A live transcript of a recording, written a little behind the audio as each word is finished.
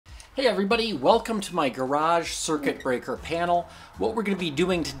Hey everybody, welcome to my garage circuit breaker panel. What we're going to be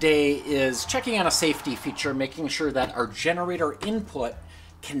doing today is checking on a safety feature, making sure that our generator input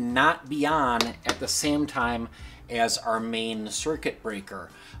cannot be on at the same time as our main circuit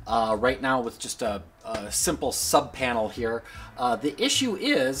breaker. Right now with just a simple sub panel here, the issue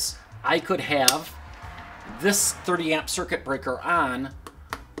is I could have this 30 amp circuit breaker on.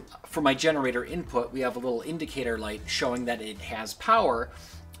 For my generator input, we have a little indicator light showing that it has power.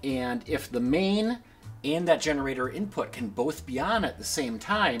 And if the main and that generator input can both be on at the same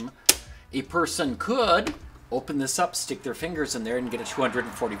time, a person could open this up, stick their fingers in there, and get a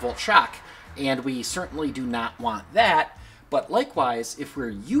 240 volt shock. And we certainly do not want that. But likewise, if we're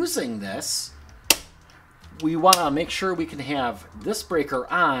using this, we want to make sure we can have this breaker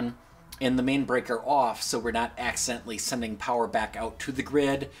on and the main breaker off, so we're not accidentally sending power back out to the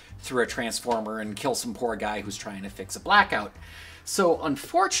grid through a transformer and kill some poor guy who's trying to fix a blackout. So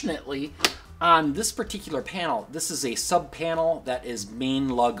unfortunately, on this particular panel, this is a sub panel that is main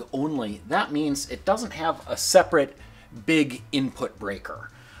lug only. That means it doesn't have a separate big input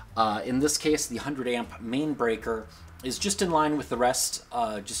breaker. In this case, the 100 amp main breaker is just in line with the rest,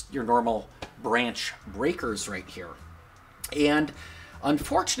 just your normal branch breakers right here. And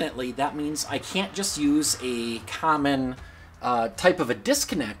unfortunately, that means I can't just use a common type of a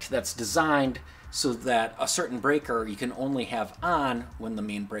disconnect that's designed so that a certain breaker you can only have on when the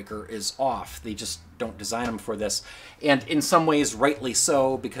main breaker is off. They just don't design them for this. And in some ways, rightly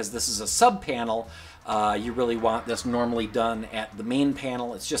so, because this is a sub panel. You really want this normally done at the main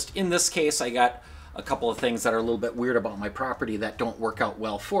panel. It's just in this case, I got a couple of things that are a little bit weird about my property that don't work out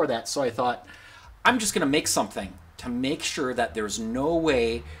well for that. So I thought, I'm just gonna make something to make sure that there's no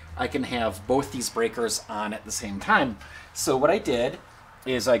way I can have both these breakers on at the same time. So what I did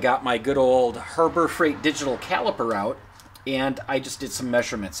is I got my good old Harbor Freight digital caliper out, and I just did some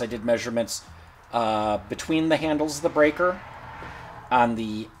measurements. I did measurements between the handles of the breaker, on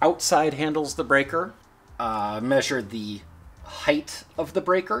the outside handles of the breaker, measured the height of the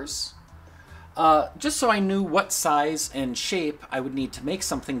breakers, just so I knew what size and shape I would need to make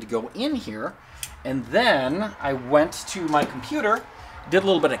something to go in here. And then I went to my computer, did a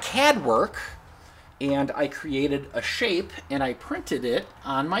little bit of CAD work, and I created a shape and I printed it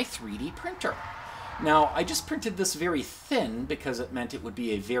on my 3D printer. Now, I just printed this very thin because it meant it would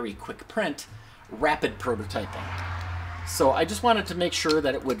be a very quick print, rapid prototyping. So I just wanted to make sure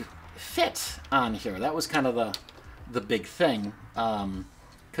that it would fit on here. That was kind of the big thing,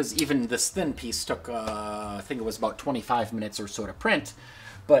 because even this thin piece took, I think it was about 25 minutes or so to print.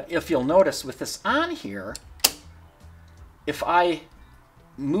 But if you'll notice with this on here, if I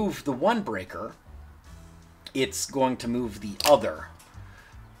move the one breaker, it's going to move the other.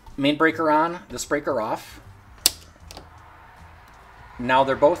 Main breaker on, this breaker off. Now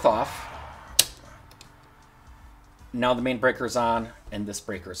they're both off. Now the main breaker's on and this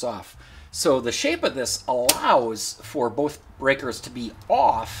breaker's off. So the shape of this allows for both breakers to be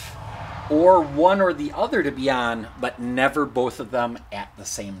off or one or the other to be on, but never both of them at the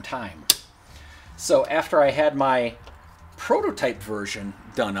same time. So after I had my prototype version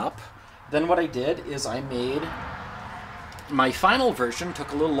done up, then what I did is I made my final version.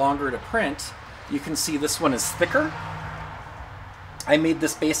 Took a little longer to print. You can see this one is thicker. I made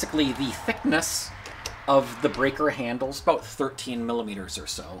this basically the thickness of the breaker handles, about 13 millimeters or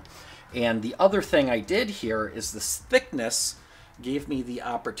so. And the other thing I did here is this thickness gave me the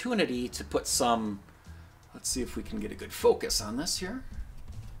opportunity to put some, let's see if we can get a good focus on this here.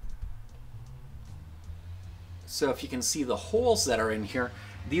 So if you can see the holes that are in here,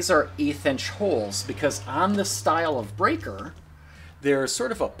 these are 1/8 inch holes, because on this style of breaker, there's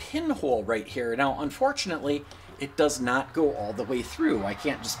sort of a pinhole right here. Now, unfortunately, it does not go all the way through. I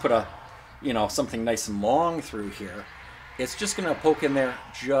can't just put a, something nice and long through here. It's just gonna poke in there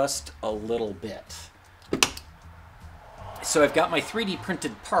just a little bit. So I've got my 3D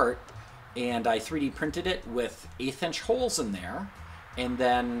printed part, and I 3D printed it with 1/8 inch holes in there. And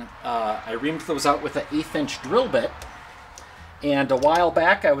then I reamed those out with an 1/8 inch drill bit. And a while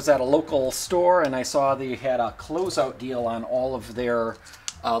back, I was at a local store and I saw they had a closeout deal on all of their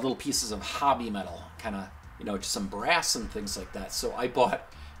little pieces of hobby metal, kind of, just some brass and things like that. So I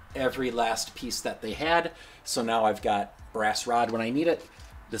bought every last piece that they had. So now I've got brass rod when I need it.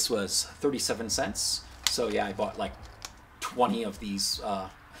 This was 37 cents. So yeah, I bought like 20 of these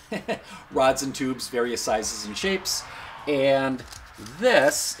rods and tubes, various sizes and shapes. And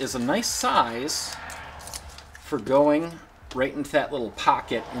this is a nice size for going right into that little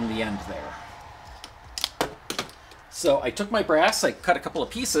pocket in the end there. So I took my brass, I cut a couple of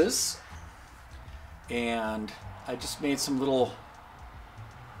pieces, and I just made some little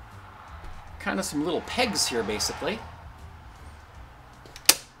kind of some little pegs here, basically.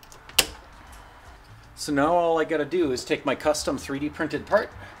 So now all I gotta do is take my custom 3D printed part,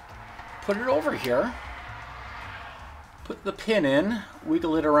 put it over here, put the pin in,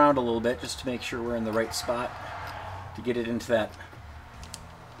 wiggle it around a little bit just to make sure we're in the right spot to get it into that,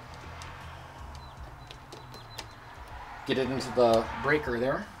 get it into the breaker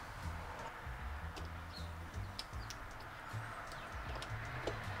there.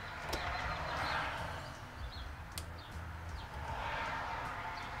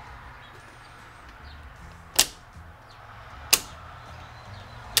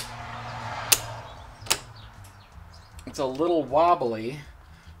 It's a little wobbly,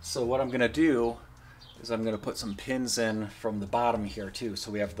 so what I'm going to do is I'm going to put some pins in from the bottom here too. So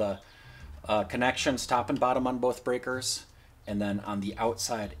we have the connections top and bottom on both breakers, and then on the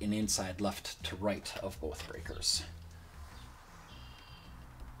outside and inside, left to right of both breakers.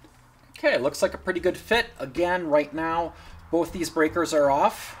 Okay, it looks like a pretty good fit. Again, right now, both these breakers are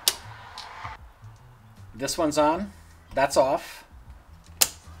off. This one's on, that's off.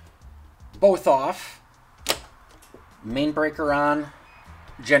 Both off. Main breaker on,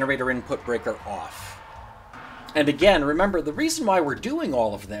 generator input breaker off. And again, remember, the reason why we're doing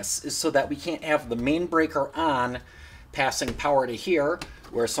all of this is so that we can't have the main breaker on passing power to here,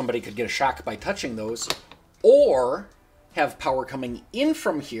 where somebody could get a shock by touching those, or have power coming in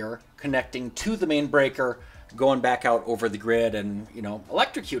from here, connecting to the main breaker, going back out over the grid and, you know,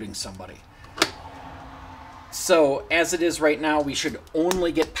 electrocuting somebody. So as it is right now, we should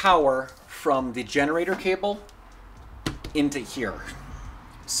only get power from the generator cable into here.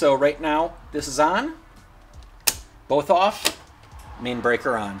 So right now this is on, both off, main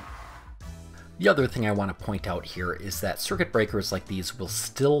breaker on. The other thing I want to point out here is that circuit breakers like these will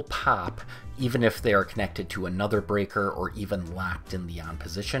still pop even if they are connected to another breaker or even locked in the on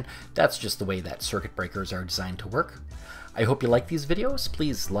position. That's just the way that circuit breakers are designed to work. I hope you like these videos.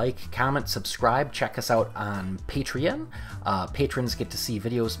 Please like, comment, subscribe. Check us out on Patreon. Patrons get to see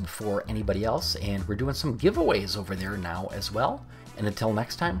videos before anybody else, and we're doing some giveaways over there now as well. And until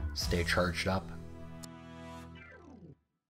next time, stay charged up.